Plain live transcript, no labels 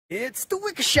It's the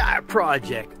Wickershire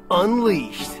Project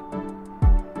Unleashed.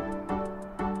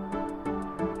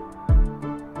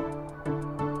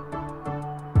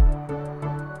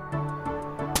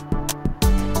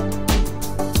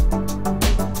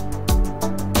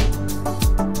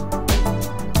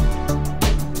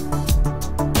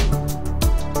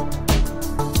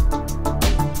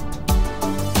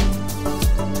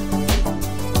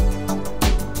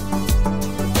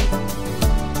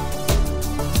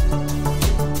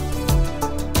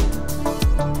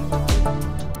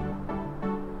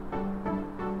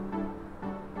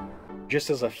 Just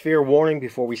as a fair warning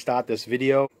before we start this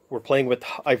video, we're playing with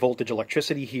high voltage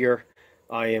electricity here.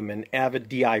 I am an avid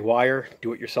DIYer,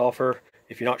 do-it-yourselfer.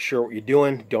 If you're not sure what you're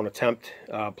doing, don't attempt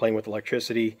playing with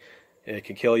electricity. It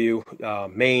can kill you,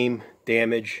 maim,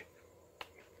 damage.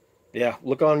 Yeah,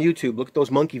 look on YouTube, look at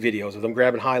those monkey videos of them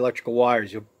grabbing high electrical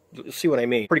wires. You'll see what I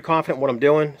mean. Pretty confident in what I'm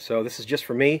doing, so this is just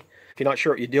for me. If you're not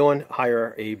sure what you're doing,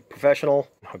 hire a professional.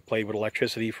 I've played with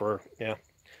electricity for,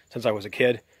 since I was a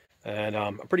kid. And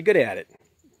I'm pretty good at it.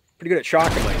 Pretty good at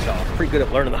shocking myself. Pretty good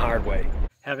at learning the hard way.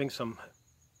 Having some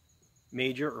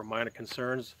major or minor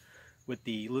concerns with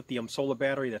the lithium solar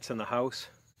battery that's in the house.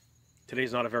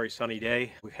 Today's not a very sunny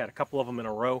day. We've had a couple of them in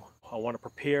a row. I want to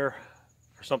prepare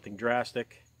for something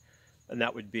drastic, and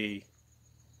that would be,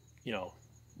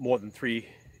 more than 3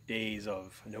 days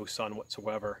of no sun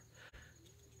whatsoever.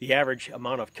 The average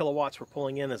amount of kilowatts we're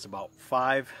pulling in is about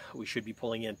 5. We should be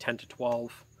pulling in 10 to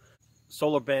 12.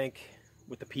 Solar bank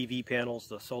with the PV panels,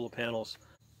 the solar panels,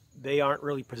 they aren't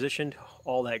really positioned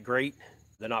all that great.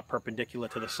 They're not perpendicular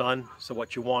to the sun, so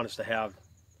what you want is to have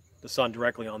the sun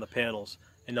directly on the panels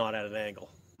and not at an angle.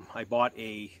 I bought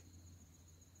a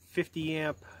 50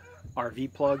 amp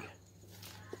RV plug,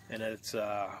 and it's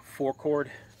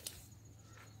 4-cord.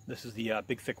 This is the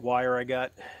big thick wire I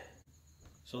got.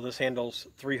 So this handles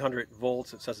 300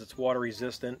 volts. It says it's water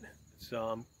resistant. It's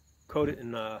coated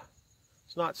in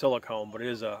it's not silicone, but it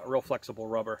is a real flexible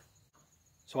rubber.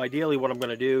 So ideally what I'm going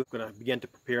to do, I'm going to begin to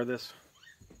prepare this.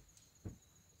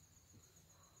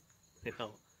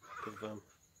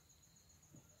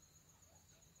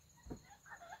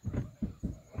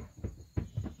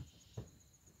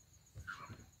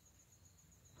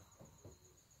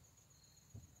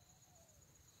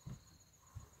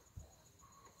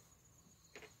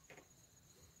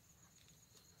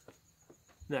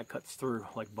 That cuts through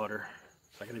like butter.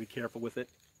 So I gotta be careful with it.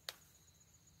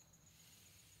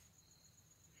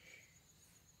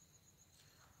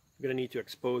 I'm gonna need to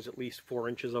expose at least 4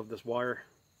 inches of this wire.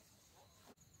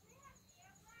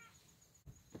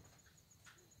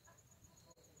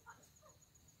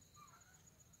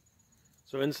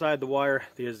 So inside the wire,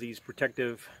 there's these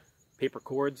protective paper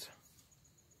cords.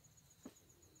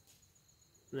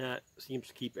 That seems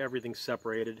to keep everything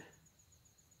separated.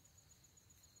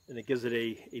 And it gives it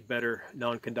a better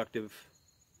non-conductive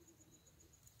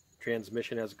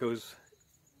transmission as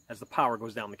the power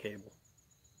goes down the cable.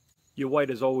 Your white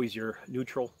is always your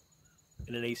neutral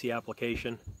in an AC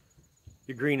application.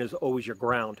 Your green is always your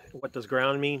ground. What does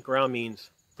ground mean? Ground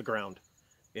means the ground.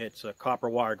 It's a copper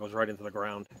wire, goes right into the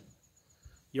ground.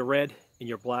 Your red and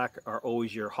your black are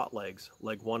always your hot legs,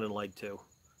 leg 1 and leg 2.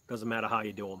 Doesn't matter how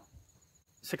you do them.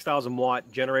 6,000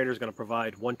 watt generator is going to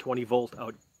provide 120 volt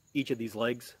out each of these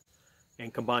legs,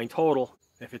 and combined total,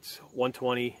 if it's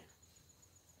 120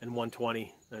 and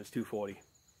 120, then it's 240.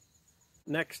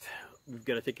 Next, we've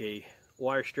got to take a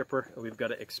wire stripper and we've got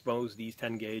to expose these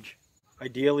 10 gauge.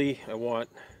 Ideally, I want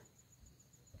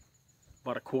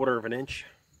about 1/4 of an inch.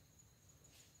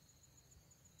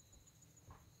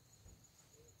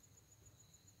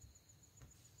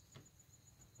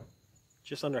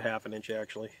 Just under 1/2 an inch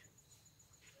actually.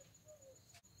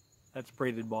 That's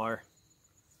braided wire.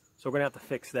 So we're going to have to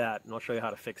fix that, and I'll show you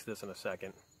how to fix this in a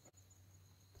second.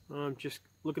 I'm just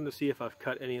looking to see if I've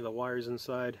cut any of the wires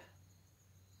inside,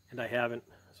 and I haven't,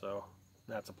 so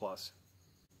that's a plus.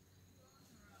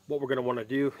 What we're going to want to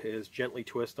do is gently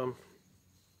twist them,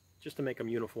 just to make them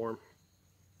uniform.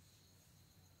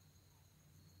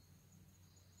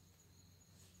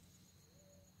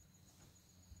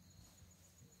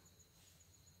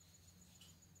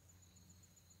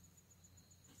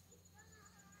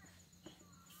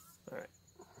 Alright.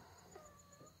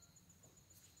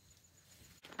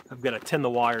 I've got to tin the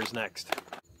wires next.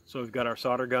 So we've got our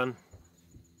solder gun.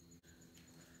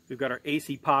 We've got our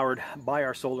AC powered by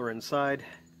our solar inside.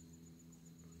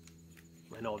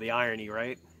 I know, the irony,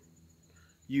 right?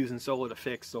 Using solar to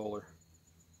fix solar.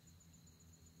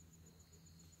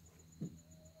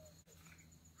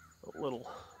 A little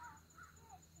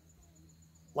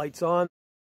lights on.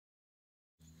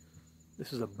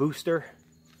 This is a booster.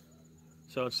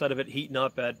 So instead of it heating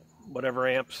up at whatever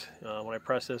amps, when I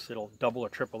press this, it'll double or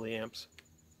triple the amps.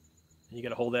 And you got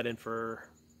to hold that in for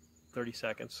 30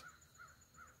 seconds.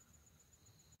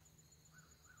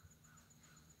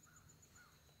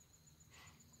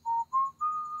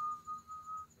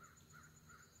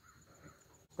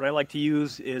 What I like to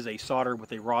use is a solder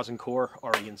with a rosin core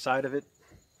already inside of it.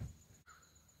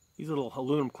 These little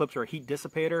aluminum clips are a heat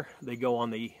dissipator. They go on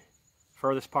the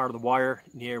furthest part of the wire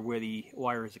near where the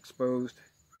wire is exposed,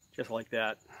 just like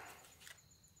that.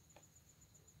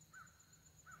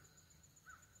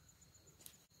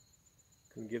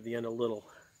 Can give the end a little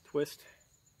twist.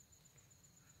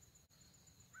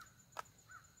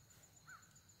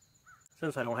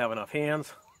 Since I don't have enough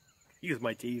hands, use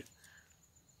my teeth.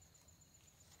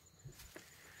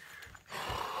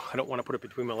 I don't want to put it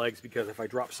between my legs because if I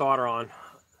drop solder on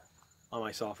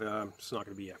myself, it's not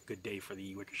going to be a good day for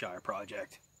the Wickershire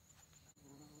project.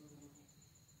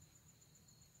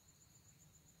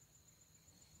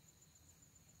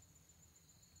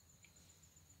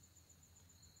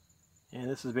 And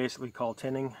this is basically called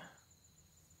tinning.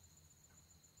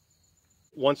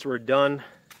 Once we're done,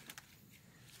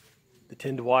 the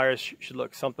tinned wires should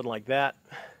look something like that.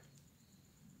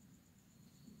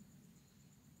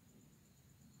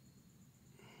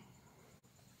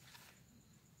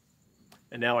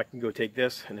 And now I can go take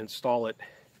this and install it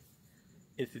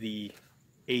into the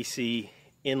AC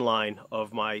inline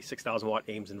of my 6,000 watt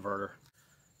Ames inverter.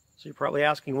 So you're probably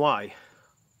asking why?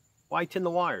 Why tin the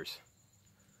wires?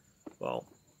 Well,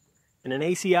 in an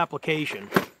AC application,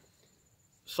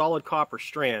 solid copper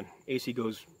strand, AC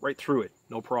goes right through it,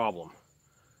 no problem.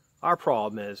 Our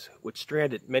problem is with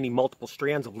many multiple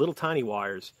strands of little tiny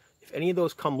wires, if any of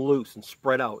those come loose and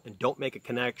spread out and don't make a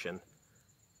connection,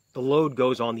 the load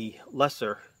goes on the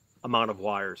lesser amount of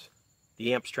wires.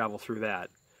 The amps travel through that,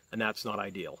 and that's not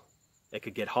ideal. It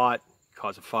could get hot,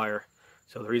 cause a fire.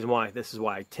 So the reason why, this is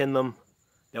why I tin them.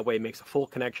 That way it makes a full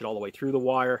connection all the way through the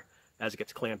wire as it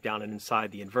gets clamped down and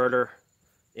inside the inverter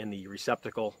in the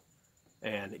receptacle,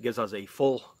 and it gives us a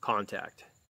full contact.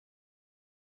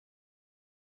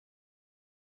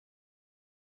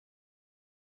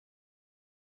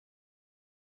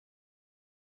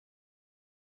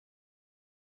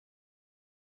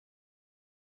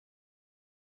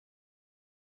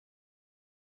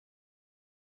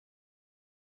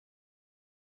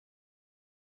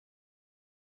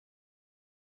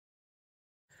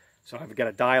 So I've got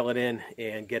to dial it in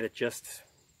and get it just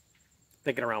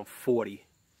thinking around 40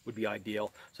 would be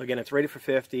ideal. So again, it's rated for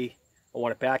 50. I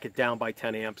want to back it down by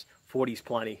 10 amps. 40 is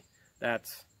plenty.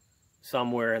 That's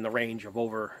somewhere in the range of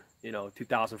over,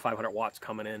 2,500 watts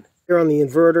coming in. Here on the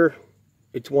inverter,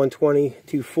 it's 120,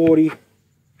 240.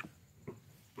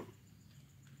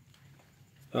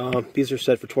 These are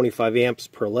set for 25 amps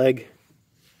per leg.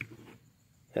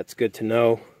 That's good to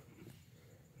know.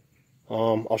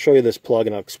 I'll show you this plug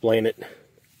and I'll explain it.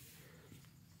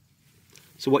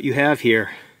 So what you have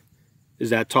here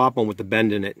is that top one with the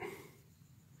bend in it.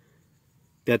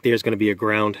 That there's going to be a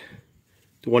ground.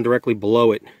 The one directly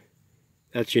below it,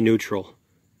 that's your neutral.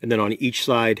 And then on each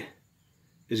side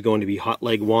is going to be hot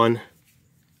leg 1,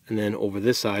 and then over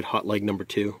this side, hot leg number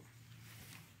 2.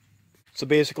 So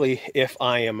basically, if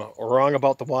I am wrong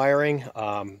about the wiring,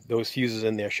 those fuses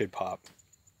in there should pop.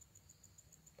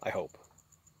 I hope.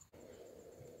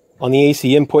 On the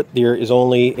AC input, there is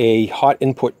only a hot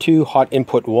input 2, hot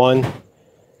input 1,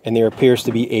 and there appears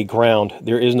to be a ground.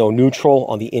 There is no neutral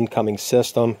on the incoming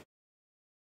system.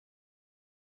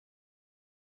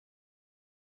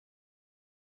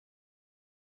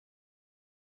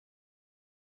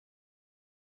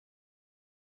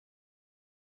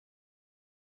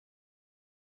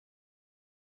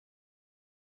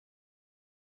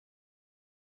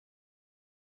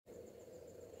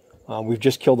 We've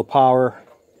just killed the power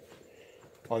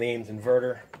on the Ames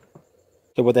inverter.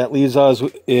 So what that leaves us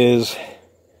is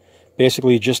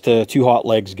basically just 2 hot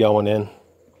legs going in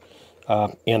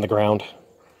and the ground.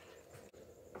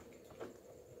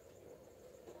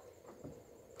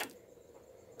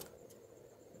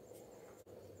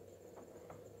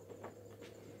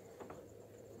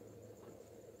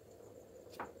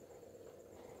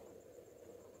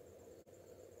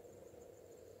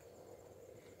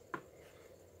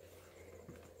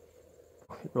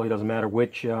 It really doesn't matter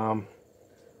which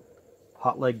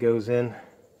hot leg goes in. I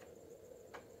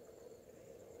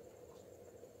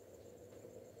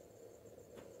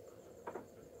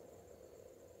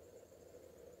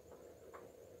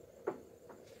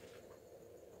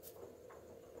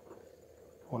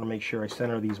want to make sure I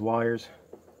center these wires.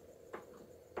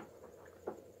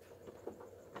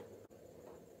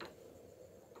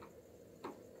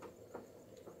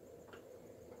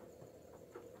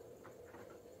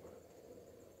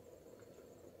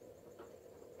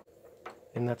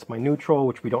 And that's my neutral,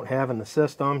 which we don't have in the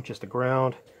system, just a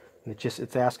ground. And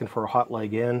it's asking for a hot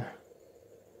leg in.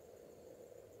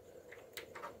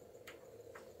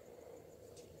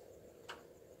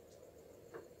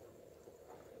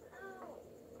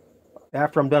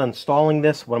 After I'm done installing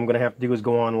this, what I'm going to have to do is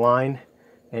go online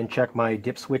and check my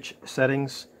dip switch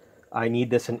settings. I need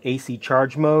this in AC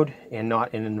charge mode and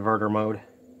not in inverter mode.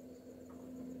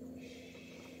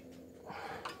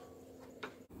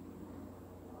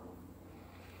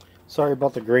 Sorry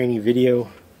about the grainy video.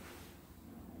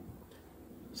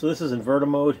 So this is inverter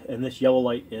mode, and this yellow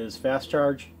light is fast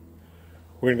charge.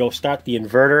 We're going to go start the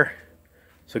inverter.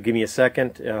 So give me a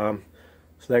second. So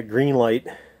that green light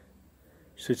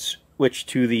should switch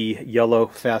to the yellow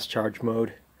fast charge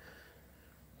mode.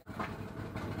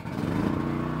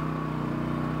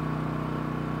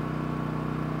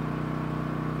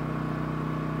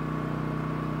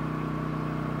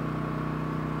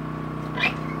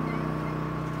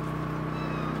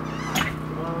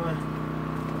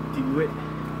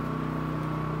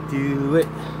 Do it.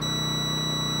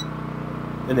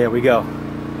 And there we go.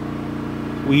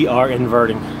 We are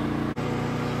inverting.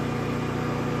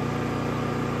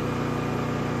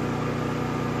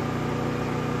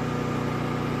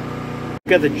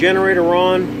 Got the generator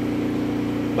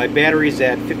on. My battery's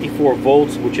at 54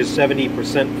 volts, which is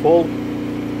 70% full.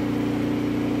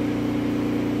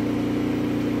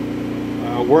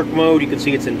 Work mode, you can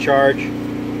see it's in charge.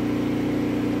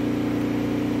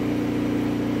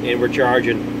 And we're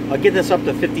charging. I'll get this up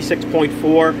to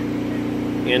 56.4,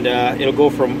 and it'll go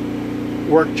from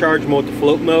work charge mode to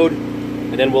float mode,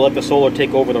 and then we'll let the solar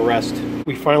take over the rest.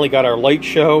 We finally got our light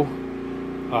show.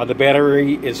 The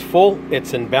battery is full.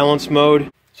 It's in balance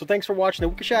mode. So thanks for watching the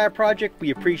Wickershire project.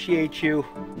 We appreciate you.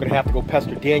 We're gonna have to go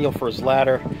pester Daniel for his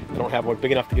ladder. I don't have one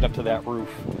big enough to get up to that roof.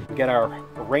 We'll get our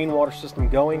rainwater system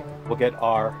going. We'll get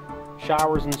our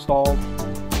showers installed.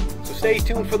 So stay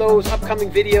tuned for those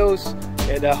upcoming videos.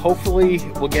 And hopefully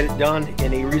we'll get it done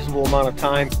in a reasonable amount of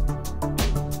time.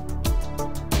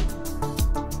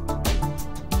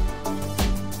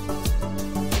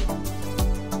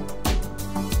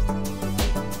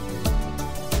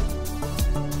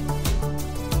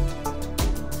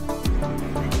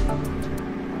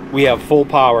 We have full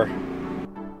power.